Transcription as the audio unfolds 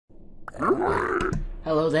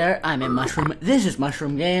Hello there, I'm in Mushroom. This is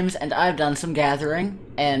Mushroom Games, and I've done some gathering,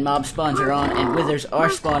 and mob spawns are on, and withers are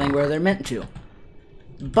spawning where they're meant to.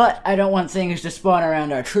 But I don't want things to spawn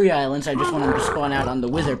around our tree islands, I just want them to spawn out on the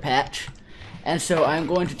wither patch. And so I'm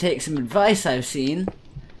going to take some advice I've seen,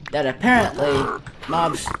 that apparently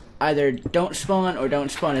mobs either don't spawn or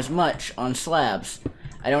don't spawn as much on slabs.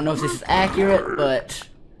 I don't know if this is accurate, but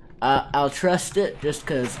I'll trust it just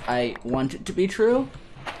because I want it to be true.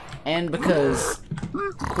 And because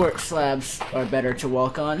quartz slabs are better to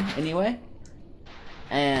walk on anyway.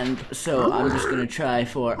 And so I'm just going to try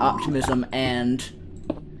for optimism and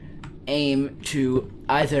aim to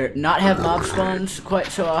either not have mob spawns quite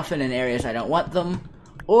so often in areas I don't want them,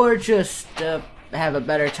 or just have a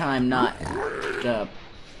better time not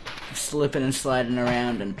slipping and sliding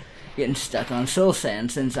around and getting stuck on soul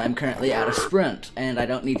sand, since I'm currently out of sprint, and I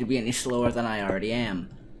don't need to be any slower than I already am.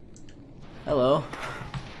 Hello.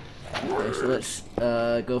 Okay, so let's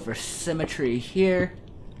go for symmetry here.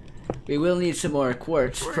 We will need some more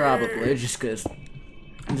quartz, probably, just because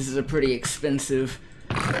this is a pretty expensive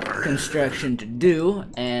construction to do.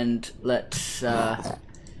 And let's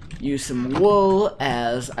use some wool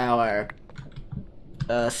as our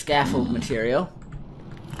scaffold material.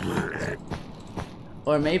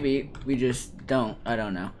 Or maybe we just don't, I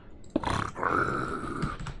don't know.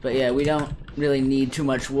 But yeah, we don't really need too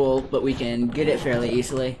much wool, but we can get it fairly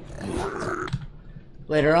easily.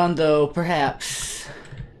 Later on, though, perhaps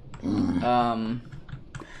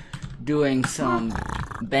doing some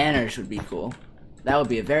banners would be cool. That would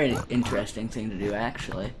be a very interesting thing to do,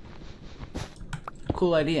 actually.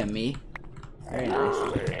 Cool idea, me. Very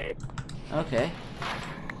nice. Okay.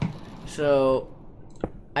 So,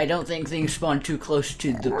 I don't think things spawn too close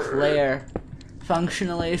to the player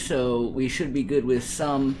functionally, so we should be good with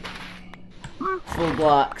some full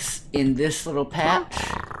blocks in this little patch.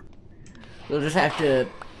 We'll just have to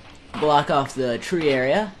block off the tree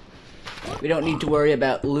area. We don't need to worry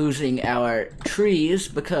about losing our trees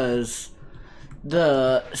because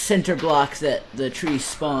the center block that the tree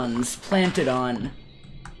spawns planted on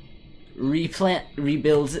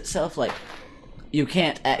rebuilds itself. Like, you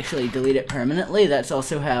can't actually delete it permanently. That's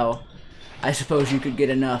also how I suppose you could get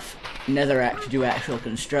enough netherite to do actual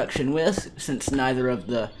construction with, since neither of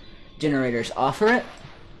the generators offer it.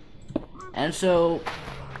 And so,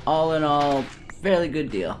 all in all, fairly good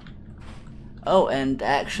deal. Oh, and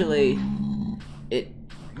actually, it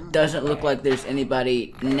doesn't look like there's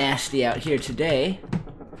anybody nasty out here today.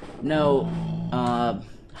 No,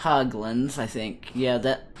 hoglins, I think. Yeah,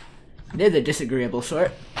 they're the disagreeable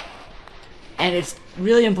sort. And it's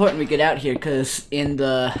really important we get out here, because in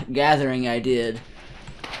the gathering I did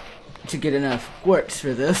to get enough quartz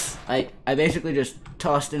for this, I basically just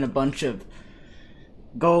tossed in a bunch of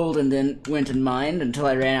gold and then went and mined until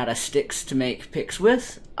I ran out of sticks to make picks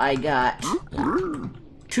with. I got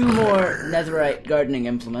 2 more netherite gardening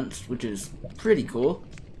implements, which is pretty cool.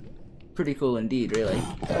 Pretty cool indeed, really.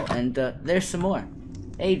 Oh, and there's some more.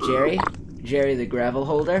 Hey, Jerry. Jerry the gravel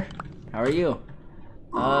holder. How are you?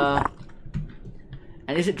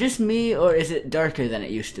 And is it just me, or is it darker than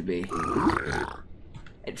it used to be?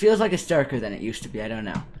 It feels like it's darker than it used to be, I don't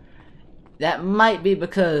know. That might be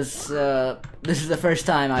because this is the first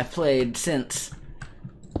time I've played since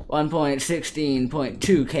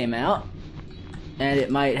 1.16.2 came out, and it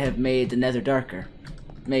might have made the nether darker.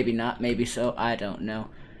 Maybe not, maybe so, I don't know.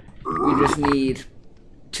 We just need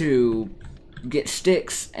to get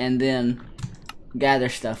sticks and then gather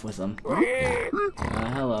stuff with them.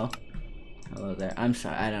 Hello. Hello there. I'm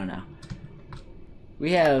sorry, I don't know.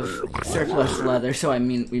 We have surplus leather, so I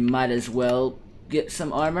mean, we might as well get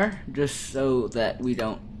some armor, just so that we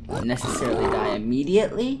don't necessarily die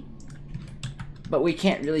immediately. But we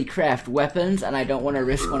can't really craft weapons, and I don't want to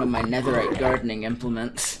risk one of my netherite gardening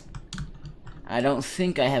implements. I don't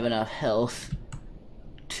think I have enough health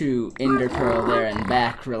to ender pearl there and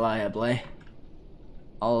back reliably.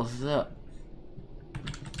 Although,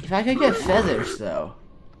 if I could get feathers, though,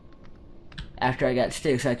 after I got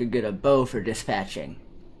sticks, I could get a bow for dispatching.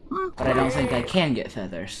 But I don't think I can get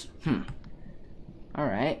feathers.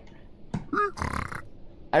 Alright.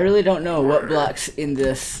 I really don't know what blocks in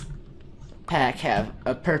this pack have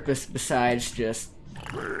a purpose besides just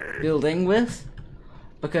building with,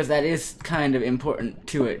 because that is kind of important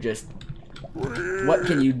to it. Just what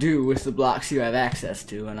can you do with the blocks you have access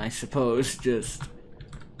to, and I suppose just,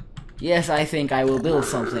 yes, I think I will build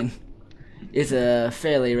something is a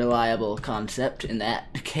fairly reliable concept in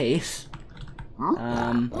that case.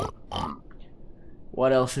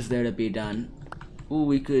 What else is there to be done? Ooh,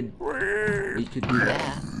 we could do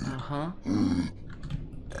that.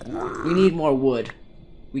 We need more wood.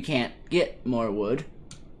 we can't get more wood.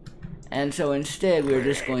 And so instead, we're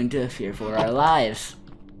just going to fear for our lives.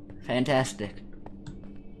 Fantastic.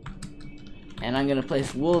 And I'm gonna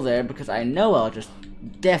place wool there because I know I'll just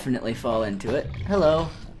definitely fall into it. Hello.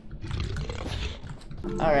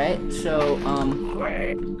 Alright, so,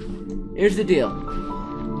 here's the deal.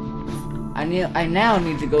 I now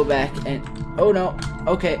need to go back and... Oh no.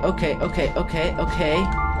 Okay.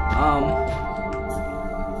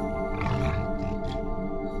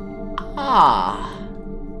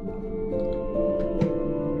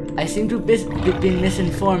 I seem to have been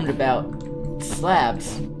misinformed about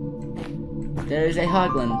slabs. There is a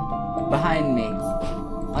hoglin behind me,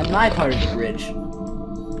 on my part of the bridge,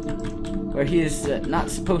 where he is not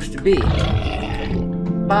supposed to be.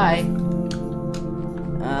 Bye.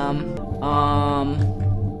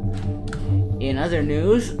 In other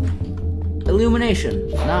news,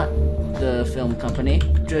 illumination, not the film company,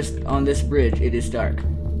 just on this bridge it is dark.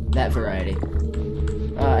 That variety.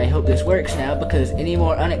 I hope this works now, because any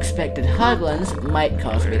more unexpected hoglins might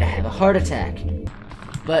cause me to have a heart attack.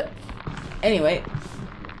 But, anyway,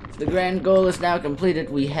 the grand goal is now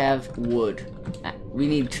completed. We have wood. We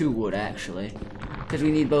need 2 wood, actually. Because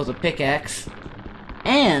we need both a pickaxe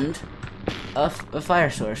and a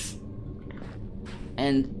fire source.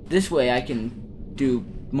 And this way I can do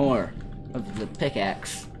more of the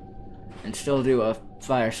pickaxe and still do a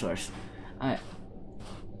fire source.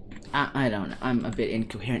 I don't know. I'm a bit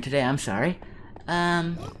incoherent today. I'm sorry.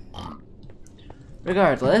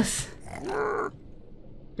 Regardless.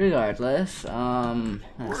 Let's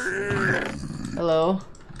see. Hello.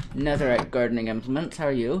 Netherite gardening implements. How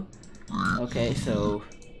are you? Okay, so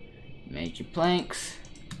make your planks.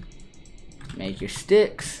 Make your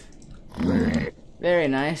sticks. Very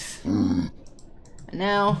nice. And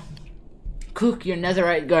now, cook your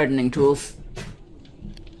netherite gardening tools.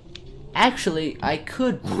 Actually, I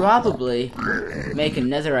could probably make a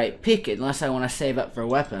netherite pick unless I want to save up for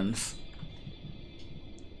weapons.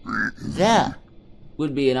 That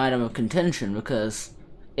would be an item of contention because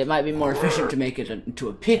it might be more efficient to make it into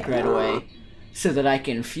a pick right away so that I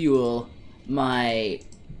can fuel my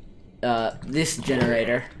this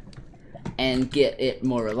generator and get it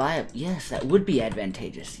more reliable. Yes, that would be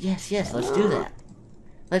advantageous. Yes, let's do that.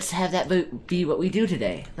 Let's have that be what we do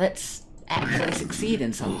today. Let's actually succeed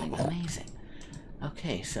in something amazing.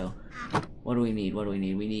 Okay, so what do we need? We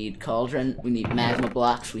need cauldron, we need magma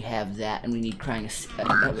blocks, we have that, and we need crying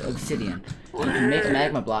obsidian. You can make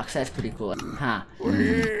magma blocks, that's pretty cool. Huh.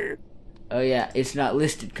 Oh yeah, it's not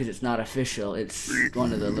listed because it's not official. It's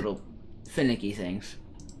one of the little finicky things.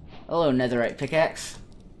 Hello, netherite pickaxe.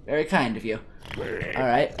 Very kind of you.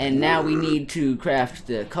 Alright, and now we need to craft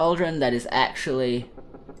the cauldron that is actually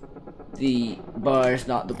the bars,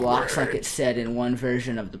 not the blocks, like it said in one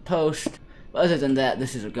version of the post. But other than that,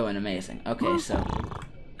 this is going amazing. Okay, so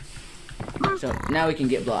now we can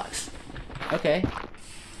get blocks. Okay.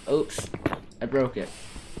 Oops, I broke it.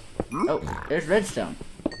 Oh, there's redstone.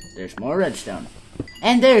 There's more redstone.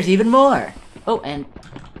 And there's even more! Oh, and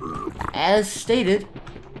as stated,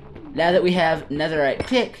 now that we have netherite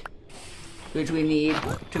pick, which we need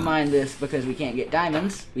to mine this because we can't get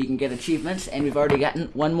diamonds, we can get achievements, and we've already gotten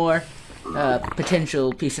one more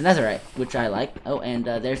potential piece of netherite, which I like. Oh, and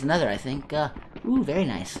there's another, I think. Ooh, very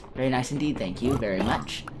nice. Very nice indeed, thank you very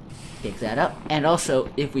much. Pick that up. And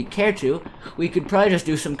also, if we care to, we could probably just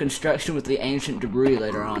do some construction with the ancient debris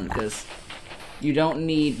later on, because you don't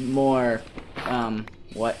need more,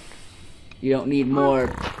 You don't need more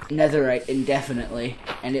netherite indefinitely,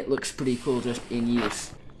 and it looks pretty cool just in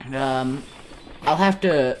use. I'll have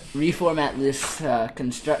to reformat this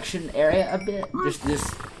construction area a bit, just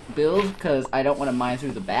this build, because I don't want to mine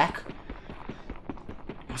through the back.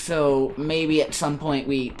 So maybe at some point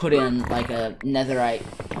we put in like a netherite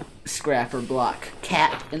scrapper block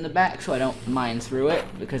cap in the back so I don't mine through it,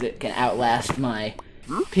 because it can outlast my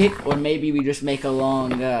pick, or maybe we just make a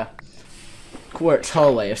long quartz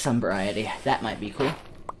hallway of some variety. That might be cool.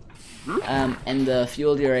 And the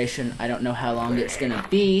fuel duration, I don't know how long it's gonna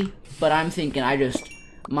be, but I'm thinking I just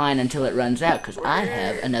mine until it runs out, because I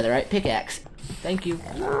have a netherite pickaxe. Thank you.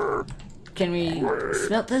 Can we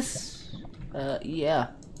smelt this? Yeah.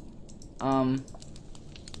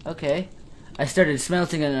 Okay. I started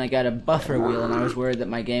smelting it and I got a buffer wheel and I was worried that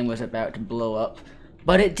my game was about to blow up.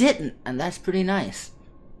 But it didn't, and that's pretty nice.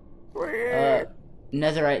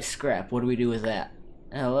 Netherite scrap, what do we do with that?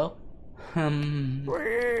 Hello?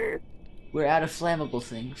 We're out of flammable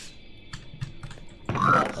things.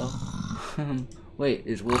 Uh-oh. Wait,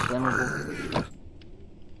 is wool flammable?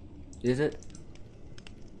 Is it?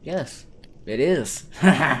 Yes, it is.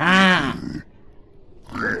 That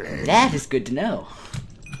is good to know.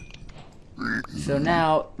 So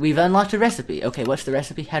now we've unlocked a recipe. Okay, what's the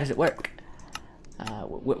recipe? How does it work?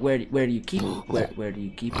 Where do you keep it? Where do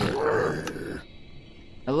you keep it?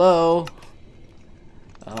 Hello?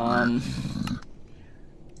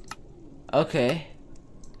 Okay.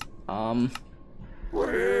 Well,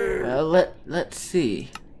 let's see.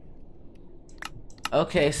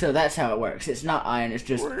 Okay, so that's how it works. It's not iron, it's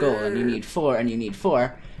just gold, and you need 4, and you need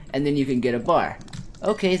 4, and then you can get a bar.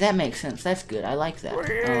 Okay, that makes sense. That's good. I like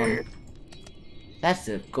that. That's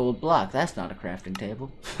a gold block. That's not a crafting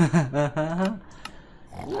table.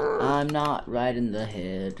 I'm not right in the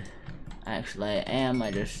head. Actually, I am.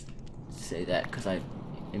 I just say that because I'm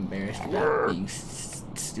embarrassed about being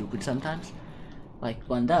stupid sometimes. Like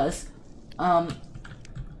one does.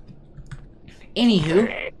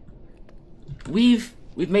 Anywho, we've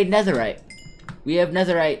made netherite. We have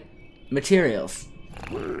netherite materials.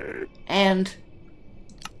 And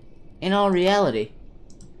in all reality,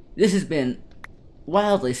 this has been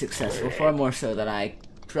wildly successful, far more so than I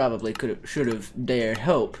probably should have dared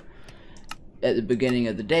hope at the beginning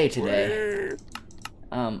of the day today.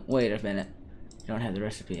 Wait a minute. I don't have the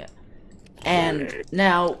recipe yet. And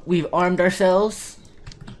now we've armed ourselves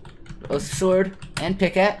with sword and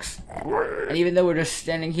pickaxe. And even though we're just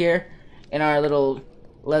standing here in our little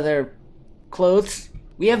leather clothes,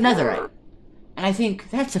 we have netherite. And I think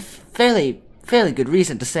that's a fairly good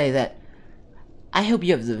reason to say that I hope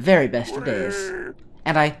you have the very best of days.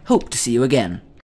 And I hope to see you again.